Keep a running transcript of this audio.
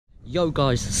Yo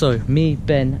guys, so me,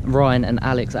 Ben, Ryan and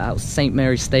Alex are at St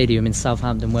Mary's Stadium in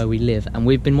Southampton where we live, and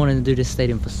we've been wanting to do this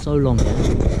stadium for so long now.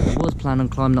 We was planning on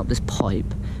climbing up this pipe,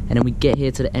 and then we get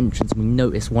here to the entrance and we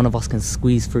notice one of us can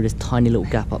squeeze through this tiny little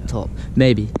gap up top.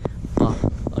 Maybe, but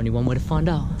only one way to find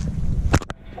out.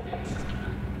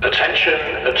 Attention,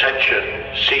 attention,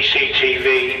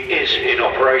 CCTV is in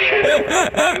operation. You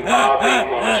are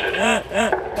being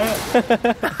monitored.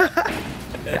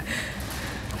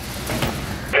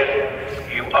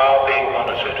 You are being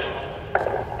monitored.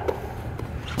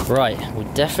 Right, we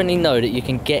definitely know that you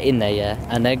can get in there, yeah?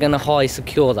 And they're gonna high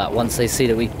secure that once they see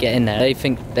that we get in there. They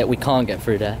think that we can't get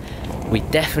through there. We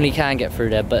definitely can get through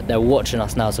there, but they're watching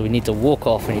us now, so we need to walk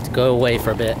off, we need to go away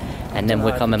for a bit, and then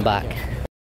we're coming back.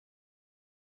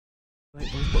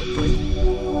 Wait.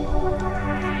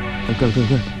 Go.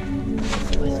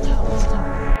 Where's the tower?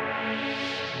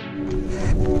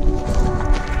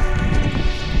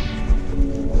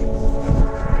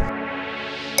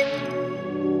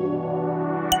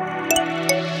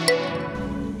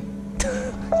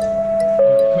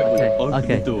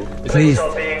 Okay. Please. Is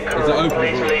it open?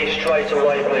 Please leave straight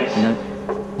away, please. No.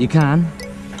 You can.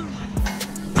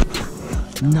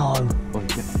 No.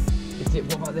 Is it,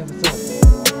 what about the other side?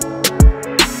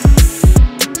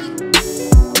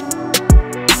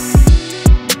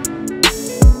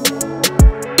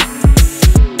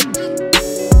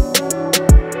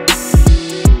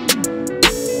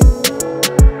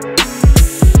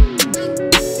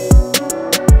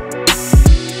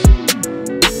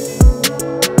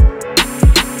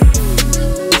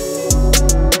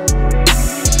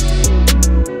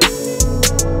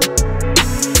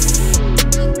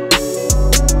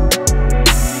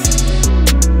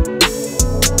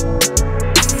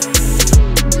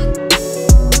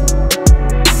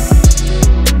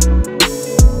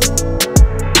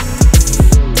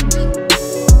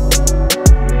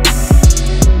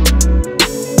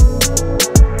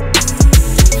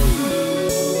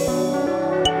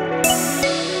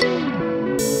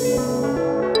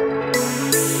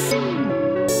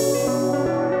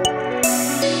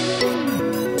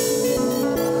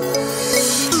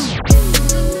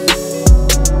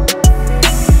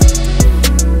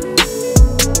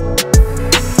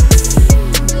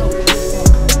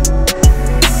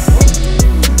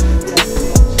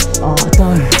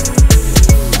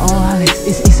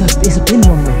 It's a pin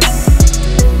one though.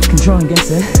 You can try and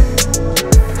guess it.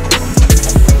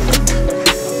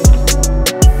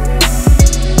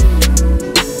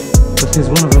 Because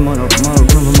one of them might be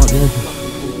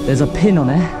open. There's a pin on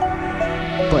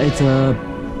it, but it's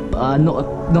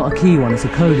not a key one, it's a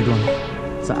coded one.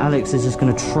 So Alex is just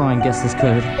gonna try and guess this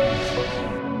code.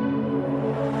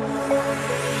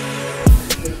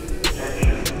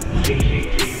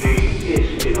 CCTV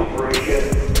is in operation.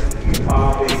 You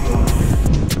are being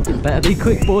monitored. Better be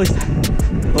quick, boys.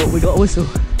 Oh, we got a whistle.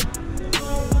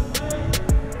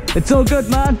 It's all good,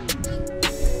 man.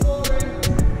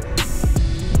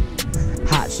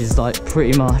 Hatch is like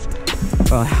pretty much.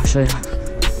 Right, I'll show you.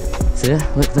 See ya?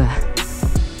 Look there.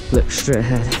 Look straight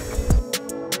ahead.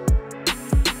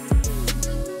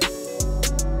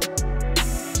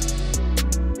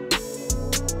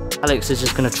 Alex is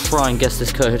just gonna try and guess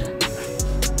this code.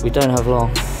 We don't have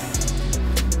long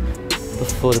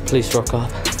before the police rock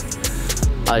up.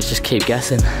 I just keep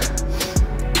guessing.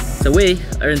 So we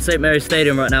are in St Mary's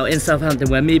Stadium right now in Southampton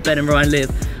where me, Ben and Ryan live.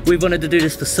 We've wanted to do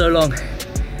this for so long.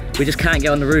 We just can't get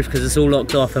on the roof because it's all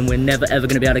locked off and we're never ever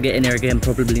gonna be able to get in here again,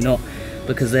 probably not,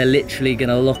 because they're literally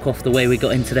gonna lock off the way we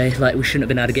got in today. Like, we shouldn't have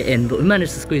been able to get in, but we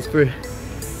managed to squeeze through.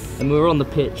 And we were on the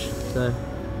pitch, so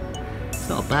it's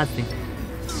not a bad thing.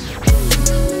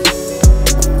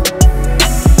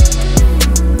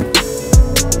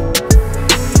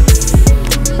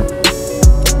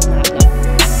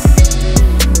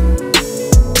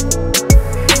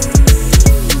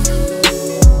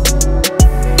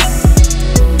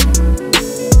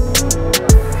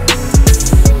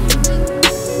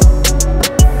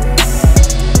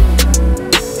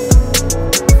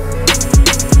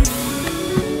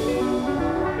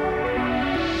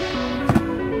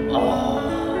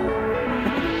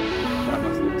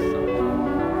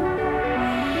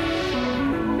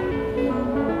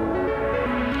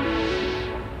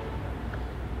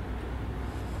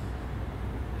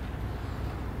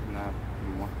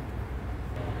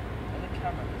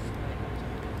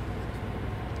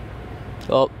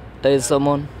 Oh, there's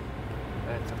someone.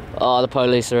 Oh, the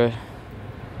police are here.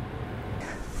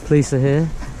 Police are here.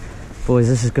 Boys,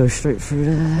 let's just go straight through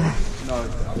there. No,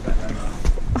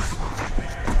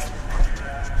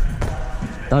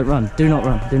 don't run. Do not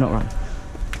run. Do not run.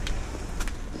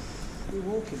 You're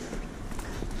walking.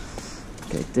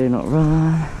 Okay, Do not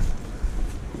run.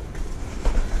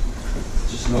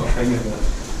 Just not a thing of it.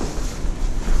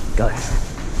 Go.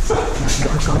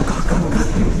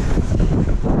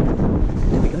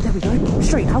 Go. There we go.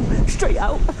 Straight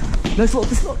out. No slot,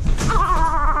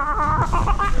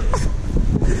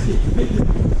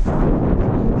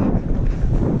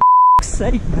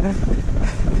 Sake, man.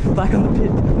 Back on the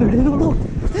pit. No, they're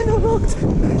not locked.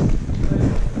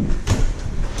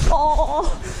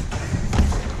 Oh!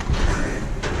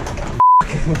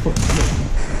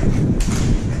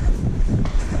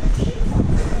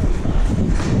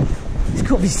 There's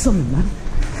got to be something, man.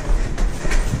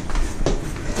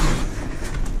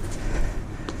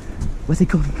 Where's he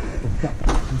gone?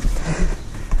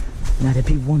 Now there'd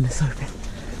be one that's open.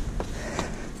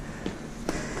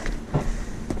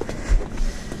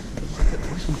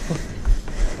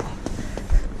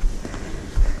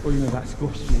 Oh, you know that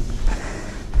squashed me.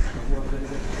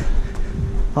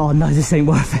 Oh no, this ain't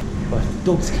worth it. But if the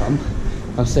dogs come,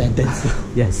 I'm saying dead still.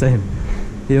 Yeah, same.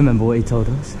 You remember what he told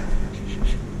us?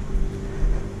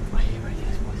 Right here, boys.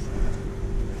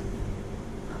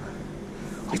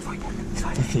 Wait, it's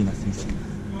right I've seen that thing.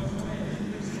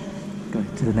 Go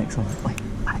to the next one. Wait,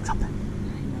 Alex up there.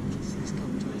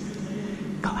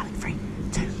 Go, Alex. 3,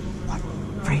 2, 1.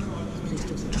 3.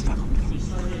 Just back up.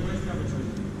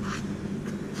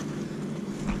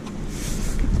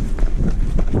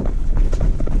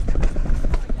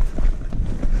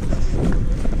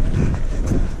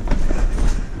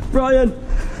 Ryan!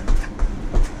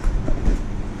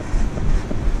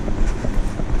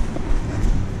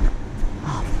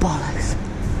 Oh, bollocks.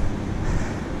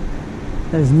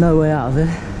 There's no way out of it.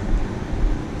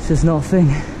 It's just not a thing.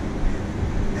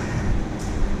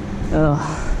 Oh,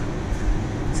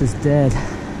 this is dead.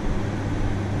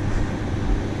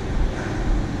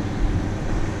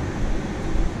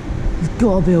 There's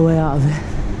gotta be a way out of it.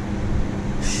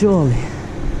 Surely.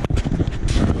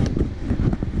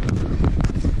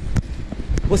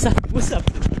 What's happening?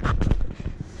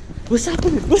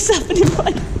 What's happening,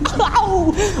 right?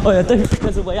 Ow! Oh, I don't think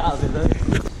there's a way out of it, though.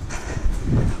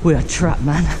 We are trapped,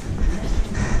 man.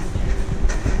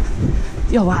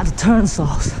 Yo, out of the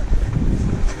turnstiles.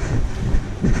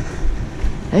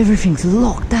 Everything's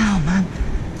locked down, man.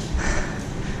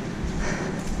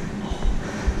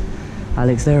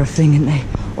 Alex, they're a thing, aren't they?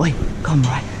 Oi, come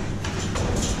right.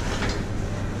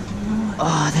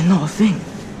 Oh, they're not a thing.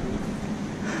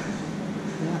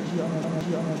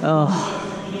 Oh.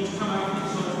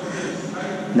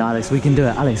 No, Alex, we can do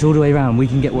it. Alex, all the way around. We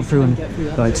can get through and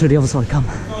right to the other side. Come.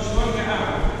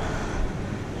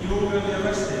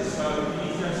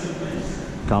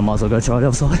 Come, might as well go try the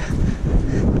other side.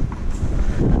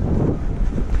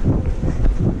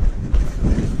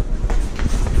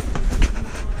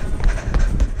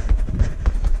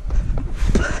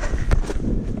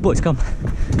 Boys, come.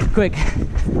 Quick.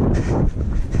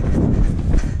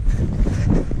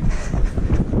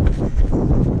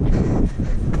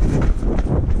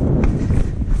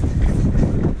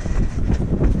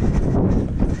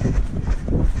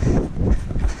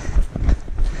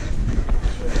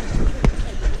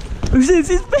 Who's this?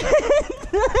 It's Ben!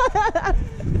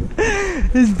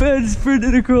 It's Ben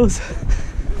sprinting across.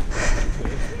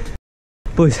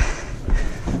 Boys,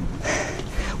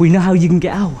 we know how you can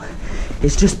get out.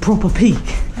 It's just proper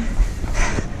peek.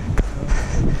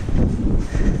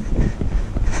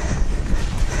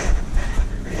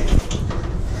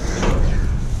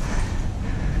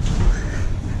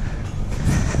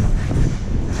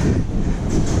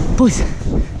 Boys.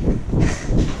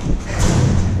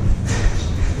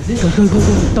 Go.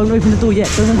 Don't open the door yet.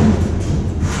 Don't open.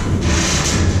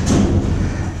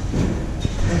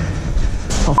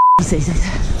 Oh, he's it.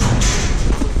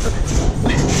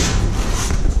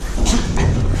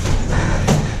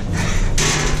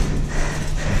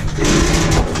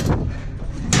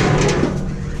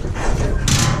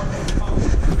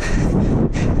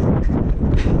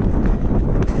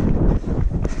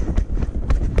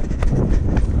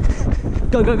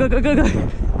 Go.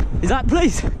 Is that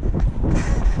please?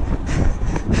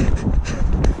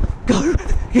 Go.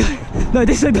 No,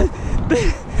 this way, Ben.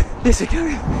 This way, go.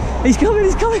 He's coming.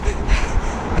 He's coming.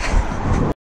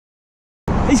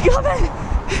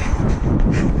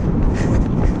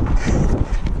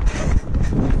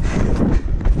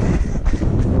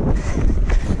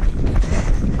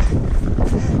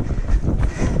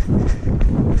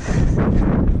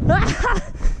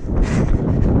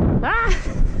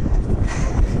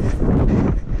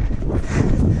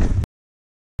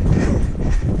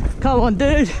 Come on,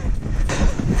 dude.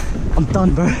 I'm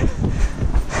done, bro.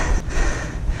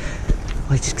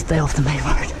 Wait, just stay off the main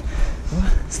road.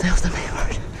 What? Stay off the main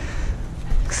road.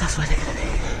 Because that's where they're going to be.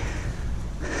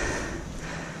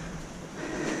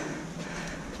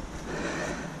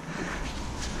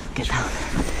 Get down.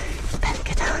 Ben,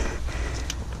 get down.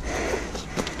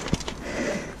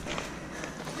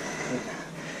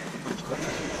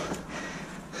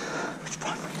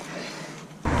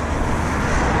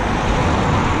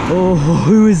 Oh,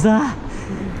 who is that?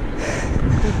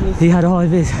 He had high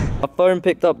vis. Our phone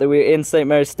picked up that we were in St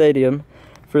Mary's Stadium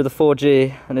through the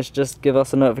 4G, and it's just give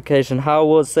us a notification. How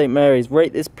was St Mary's?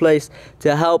 Rate this place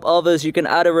to help others. You can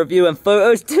add a review and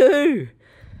photos too.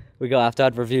 We gotta have to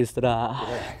add reviews to that.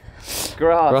 Yeah.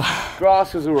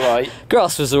 Grass was alright.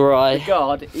 Grass was alright.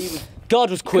 God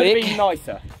was quick. Could have been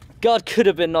nicer. God could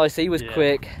have been nicer. He was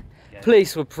quick. Yeah.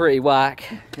 Police were pretty whack.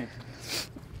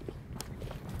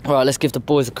 Alright, let's give the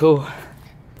boys a call.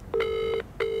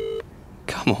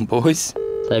 Come on, boys.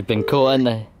 They've been caught, haven't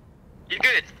they? You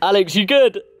good? Alex, you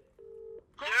good?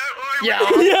 Yeah,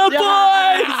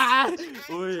 Yeah,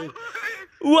 boys!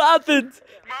 What happened?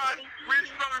 man, we're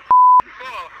so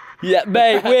far. Yeah,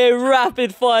 mate, we're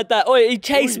rapid fired that. Oi, he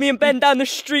chased me and Ben down the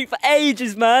street for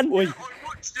ages, man. I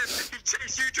watched him, he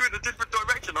chased you two in a different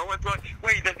direction. I went like,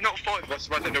 wait, there's not 5 of us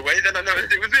running away. Then I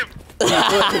noticed it was him. Anyway,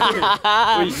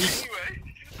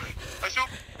 I saw...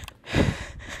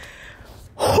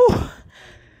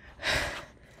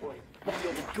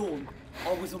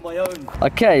 I was on my own.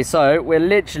 Okay, so we're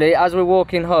literally, as we're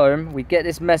walking home, we get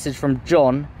this message from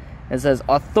John. It says,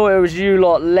 I thought it was you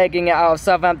lot legging it out of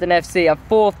Southampton FC at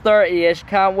 4:30ish.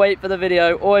 Can't wait for the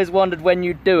video. Always wondered when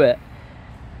you'd do it.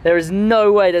 There is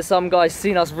no way that some guy's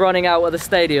seen us running out of the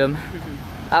stadium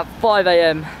at 5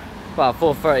 AM. Well,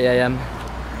 4:30 AM.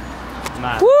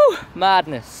 Mad. Woo!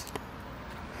 Madness.